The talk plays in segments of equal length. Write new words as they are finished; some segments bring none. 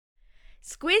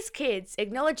Squiz Kids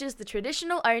acknowledges the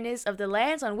traditional owners of the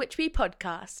lands on which we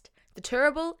podcast, the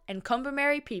Turrbal and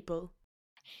Kombumerri people.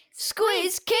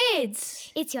 Squiz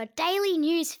Kids! It's your daily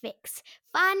news fix.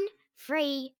 Fun,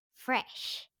 free,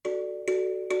 fresh.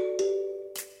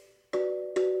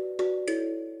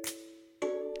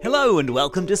 Hello and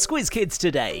welcome to Squiz Kids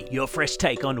Today, your fresh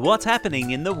take on what's happening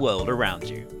in the world around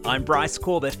you. I'm Bryce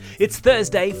Corbett. It's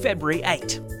Thursday, February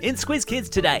 8. In Squiz Kids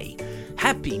Today,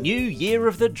 Happy New Year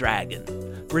of the Dragon,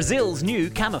 Brazil's new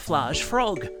camouflage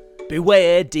frog,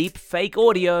 beware deep fake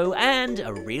audio, and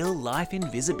a real-life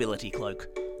invisibility cloak.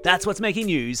 That's what's making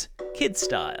news, kid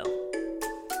style.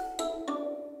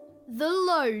 The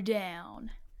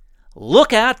Lowdown.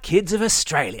 Look out, kids of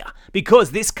Australia, because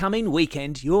this coming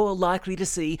weekend you're likely to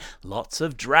see lots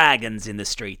of dragons in the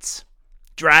streets.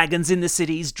 Dragons in the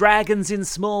cities, dragons in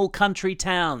small country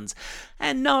towns.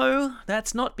 And no,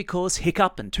 that's not because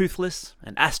Hiccup and Toothless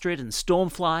and Astrid and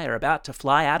Stormfly are about to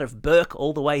fly out of Burke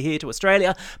all the way here to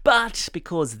Australia, but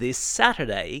because this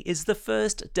Saturday is the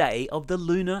first day of the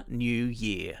Lunar New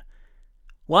Year.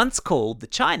 Once called the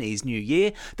Chinese New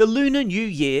Year, the Lunar New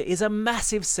Year is a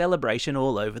massive celebration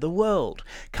all over the world,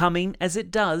 coming as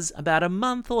it does about a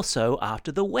month or so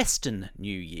after the Western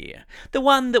New Year, the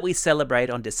one that we celebrate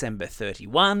on December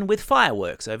 31 with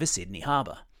fireworks over Sydney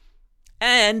Harbour.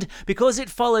 And because it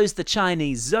follows the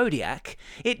Chinese zodiac,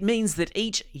 it means that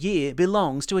each year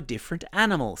belongs to a different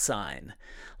animal sign.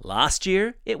 Last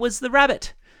year, it was the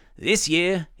rabbit. This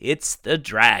year, it's the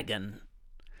dragon.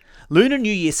 Lunar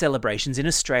New Year celebrations in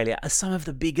Australia are some of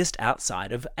the biggest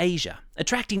outside of Asia,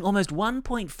 attracting almost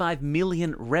 1.5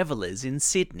 million revellers in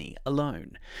Sydney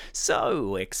alone.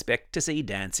 So expect to see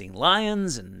dancing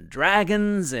lions and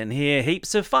dragons and hear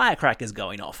heaps of firecrackers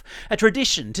going off, a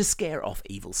tradition to scare off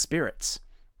evil spirits.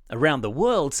 Around the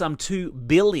world, some 2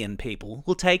 billion people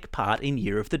will take part in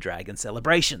Year of the Dragon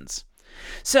celebrations.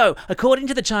 So, according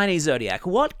to the Chinese zodiac,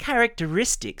 what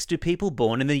characteristics do people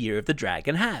born in the Year of the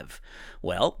Dragon have?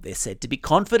 Well, they're said to be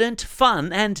confident,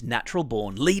 fun, and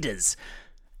natural-born leaders.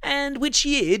 And which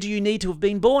year do you need to have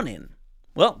been born in?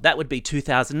 Well, that would be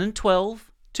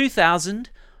 2012, 2000,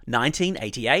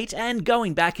 1988, and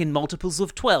going back in multiples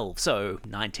of 12, so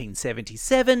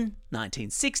 1977,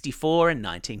 1964, and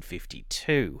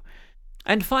 1952.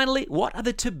 And finally, what are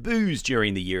the taboos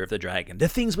during the Year of the Dragon, the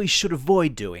things we should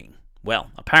avoid doing?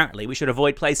 Well, apparently we should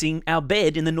avoid placing our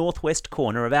bed in the northwest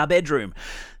corner of our bedroom.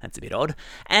 That's a bit odd.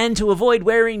 And to avoid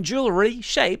wearing jewellery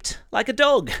shaped like a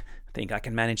dog. Think I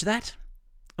can manage that?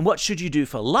 And what should you do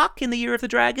for luck in the Year of the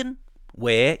Dragon?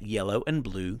 Wear yellow and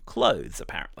blue clothes,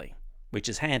 apparently. Which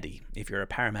is handy if you're a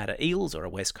Parramatta Eels or a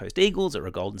West Coast Eagles or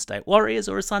a Golden State Warriors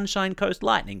or a Sunshine Coast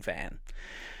Lightning fan.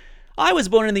 I was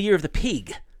born in the Year of the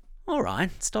Pig. All right,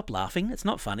 stop laughing. It's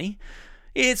not funny.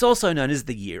 It's also known as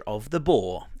the Year of the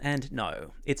Boar. And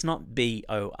no, it's not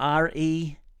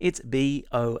B-O-R-E, it's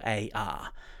B-O-A-R.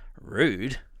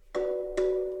 Rude.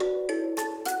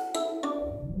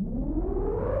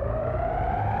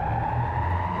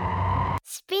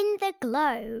 Spin the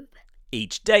globe.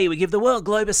 Each day we give the world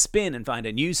globe a spin and find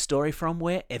a news story from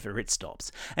wherever it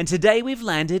stops. And today we've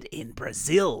landed in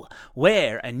Brazil,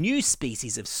 where a new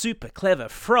species of super clever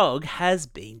frog has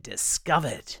been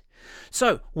discovered.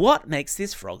 So, what makes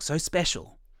this frog so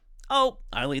special? Oh,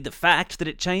 only the fact that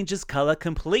it changes colour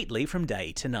completely from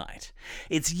day to night.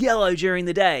 It's yellow during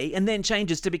the day and then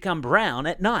changes to become brown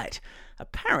at night,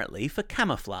 apparently for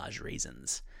camouflage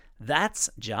reasons. That's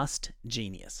just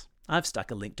genius. I've stuck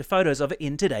a link to photos of it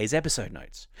in today's episode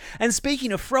notes. And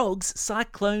speaking of frogs,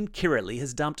 Cyclone Kirrily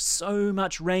has dumped so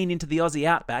much rain into the Aussie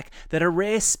outback that a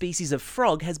rare species of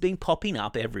frog has been popping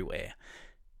up everywhere.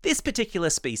 This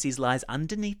particular species lies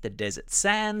underneath the desert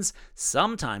sands,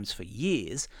 sometimes for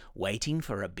years, waiting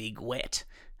for a big wet.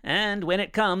 And when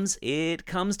it comes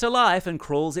to life and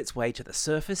crawls its way to the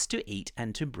surface to eat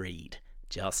and to breed.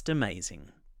 Just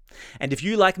amazing. And if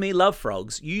you, like me, love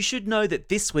frogs, you should know that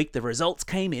this week the results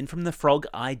came in from the Frog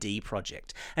ID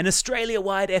Project, an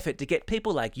Australia-wide effort to get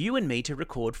people like you and me to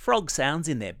record frog sounds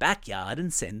in their backyard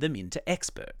and send them in to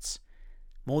experts.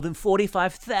 More than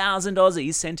 45,000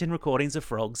 Aussies sent in recordings of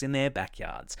frogs in their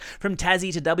backyards, from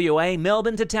Tassie to WA,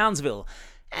 Melbourne to Townsville,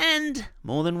 and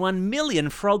more than 1 million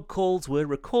frog calls were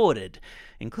recorded,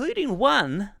 including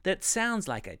one that sounds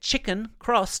like a chicken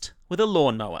crossed with a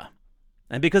lawnmower.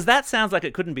 And because that sounds like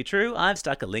it couldn't be true, I've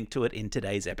stuck a link to it in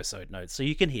today's episode notes so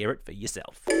you can hear it for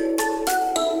yourself.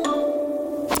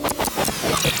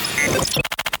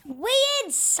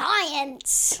 Weird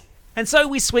science. And so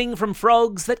we swing from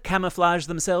frogs that camouflage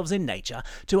themselves in nature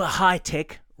to a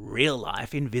high-tech,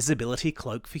 real-life invisibility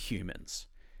cloak for humans.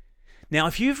 Now,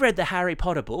 if you've read the Harry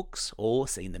Potter books or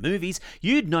seen the movies,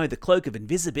 you'd know the cloak of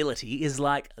invisibility is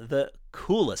like the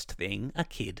coolest thing a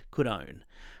kid could own.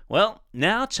 Well,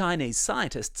 now Chinese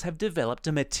scientists have developed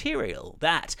a material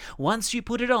that, once you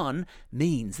put it on,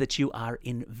 means that you are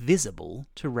invisible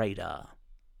to radar.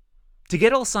 To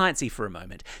get all sciencey for a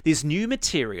moment, this new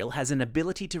material has an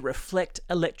ability to reflect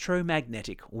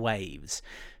electromagnetic waves,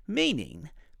 meaning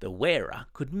the wearer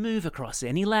could move across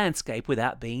any landscape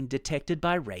without being detected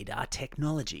by radar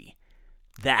technology.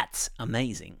 That's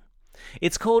amazing.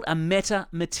 It's called a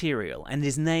meta-material and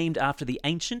is named after the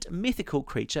ancient mythical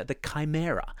creature the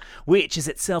chimera, which is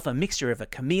itself a mixture of a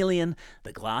chameleon,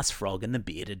 the glass frog and the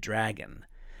bearded dragon.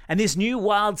 And this new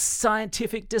wild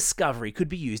scientific discovery could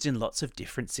be used in lots of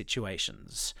different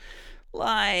situations.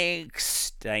 Like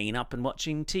staying up and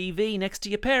watching TV next to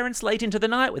your parents late into the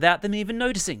night without them even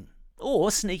noticing.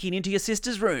 Or sneaking into your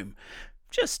sister's room.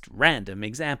 Just random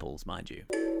examples, mind you.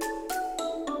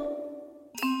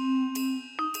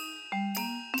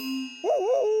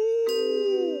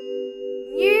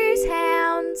 News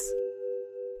hounds.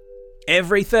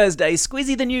 Every Thursday,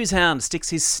 Squizzy the News Hound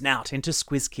sticks his snout into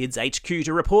Squiz Kids HQ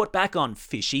to report back on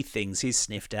fishy things he's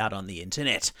sniffed out on the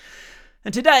internet.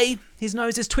 And today, his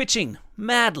nose is twitching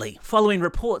madly following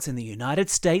reports in the United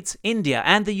States, India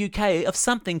and the UK of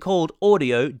something called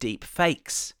audio deep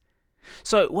fakes.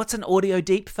 So what's an audio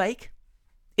deep fake?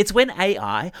 It's when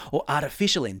AI, or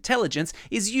artificial intelligence,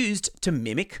 is used to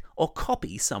mimic or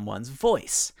copy someone's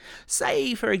voice.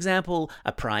 Say, for example,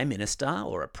 a prime minister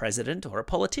or a president or a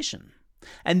politician.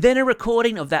 And then a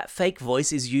recording of that fake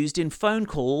voice is used in phone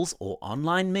calls or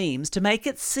online memes to make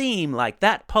it seem like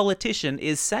that politician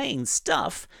is saying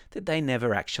stuff that they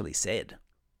never actually said.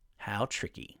 How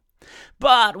tricky.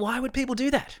 But why would people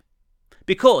do that?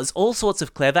 Because all sorts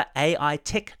of clever AI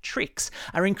tech tricks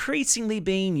are increasingly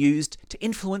being used to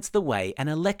influence the way an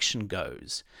election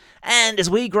goes. And as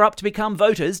we grow up to become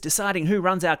voters, deciding who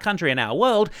runs our country and our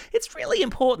world, it's really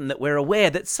important that we're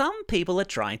aware that some people are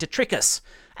trying to trick us,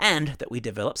 and that we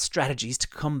develop strategies to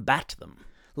combat them.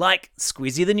 Like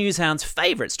Squizzy the Newshound's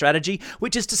favourite strategy,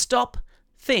 which is to stop,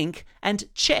 think, and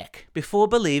check before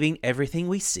believing everything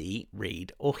we see,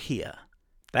 read, or hear.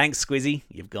 Thanks, Squizzy,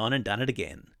 you've gone and done it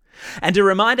again. And a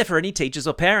reminder for any teachers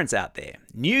or parents out there,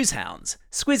 Newshounds,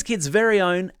 Squiz Kids' very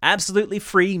own, absolutely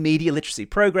free media literacy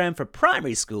program for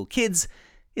primary school kids,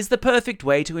 is the perfect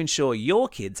way to ensure your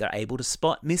kids are able to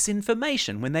spot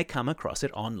misinformation when they come across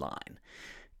it online.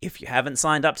 If you haven't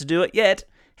signed up to do it yet,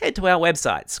 head to our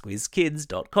website,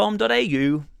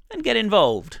 squizkids.com.au, and get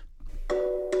involved.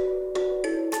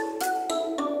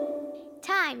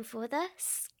 Time for the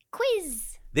quiz.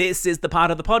 This is the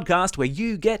part of the podcast where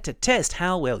you get to test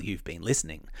how well you've been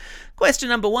listening. Question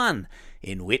number 1.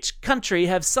 In which country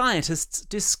have scientists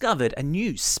discovered a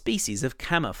new species of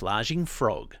camouflaging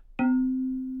frog?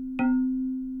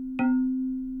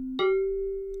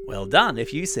 Well done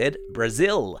if you said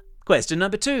Brazil. Question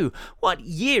number 2. What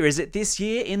year is it this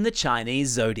year in the Chinese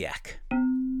zodiac?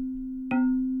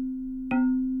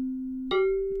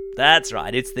 That's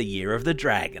right, it's the year of the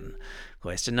dragon.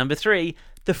 Question number 3.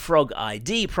 The Frog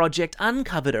ID project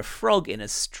uncovered a frog in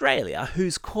Australia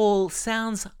whose call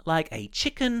sounds like a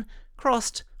chicken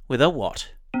crossed with a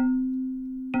what?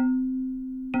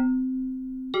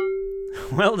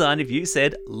 Well done if you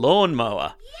said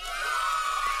lawnmower.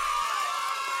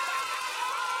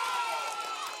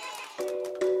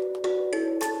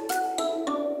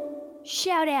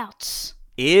 Shout outs.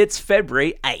 It's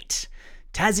February 8.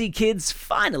 Tassie kids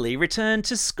finally returned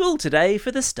to school today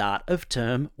for the start of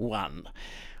Term 1.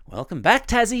 Welcome back,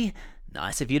 Tassie.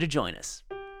 Nice of you to join us.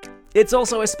 It's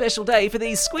also a special day for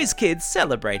these Squiz kids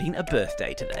celebrating a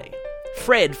birthday today.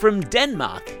 Fred from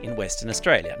Denmark in Western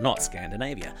Australia, not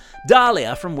Scandinavia.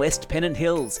 Dahlia from West Pennant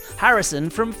Hills. Harrison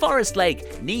from Forest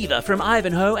Lake. Neva from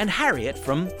Ivanhoe and Harriet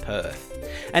from Perth.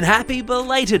 And happy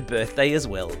belated birthday as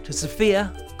well to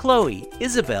Sophia, Chloe,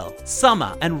 Isabel,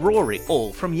 Summer and Rory,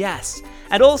 all from Yass.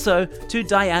 And also to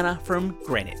Diana from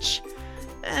Greenwich.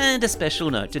 And a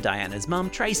special note to Diana's mum,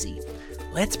 Tracy.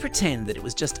 Let's pretend that it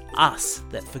was just us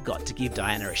that forgot to give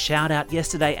Diana a shout out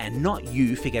yesterday and not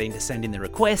you forgetting to send in the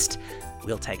request.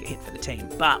 We'll take a hit for the team,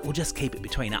 but we'll just keep it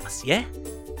between us, yeah?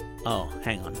 Oh,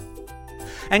 hang on.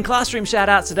 And classroom shout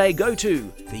outs today go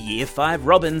to the Year 5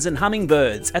 Robins and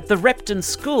Hummingbirds at the Repton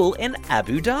School in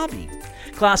Abu Dhabi.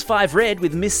 Class 5 Red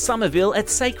with Miss Somerville at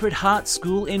Sacred Heart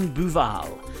School in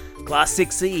Bouval. Class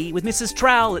 6E with Mrs.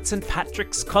 Trowell at St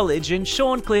Patrick's College in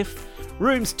Shorncliffe.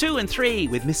 Rooms 2 and 3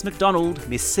 with Miss McDonald,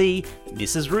 Miss C,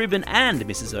 Mrs. Rubin and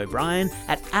Mrs. O'Brien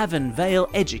at Avon Vale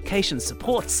Education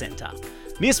Support Centre.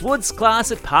 Miss Wood's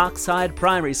class at Parkside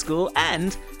Primary School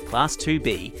and Class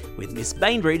 2B with Miss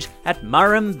Bainbridge at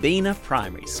Murrumbina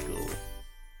Primary School.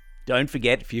 Don't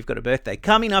forget, if you've got a birthday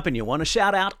coming up and you want a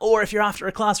shout out, or if you're after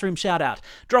a classroom shout out,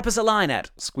 drop us a line at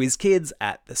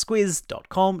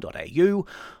squizkids@thesquiz.com.au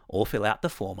or fill out the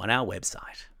form on our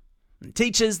website. And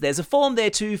teachers, there's a form there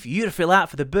too for you to fill out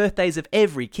for the birthdays of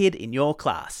every kid in your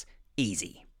class.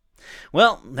 Easy.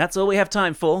 Well, that's all we have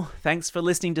time for. Thanks for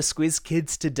listening to Squiz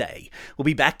Kids today. We'll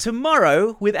be back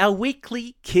tomorrow with our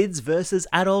weekly Kids versus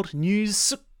Adult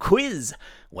News quiz,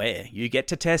 where you get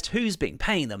to test who's been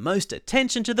paying the most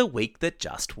attention to the week that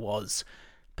just was.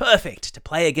 Perfect to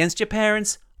play against your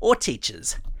parents or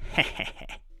teachers.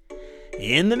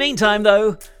 In the meantime,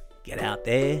 though, get out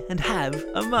there and have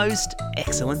a most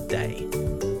excellent day.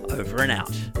 Over and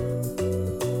out.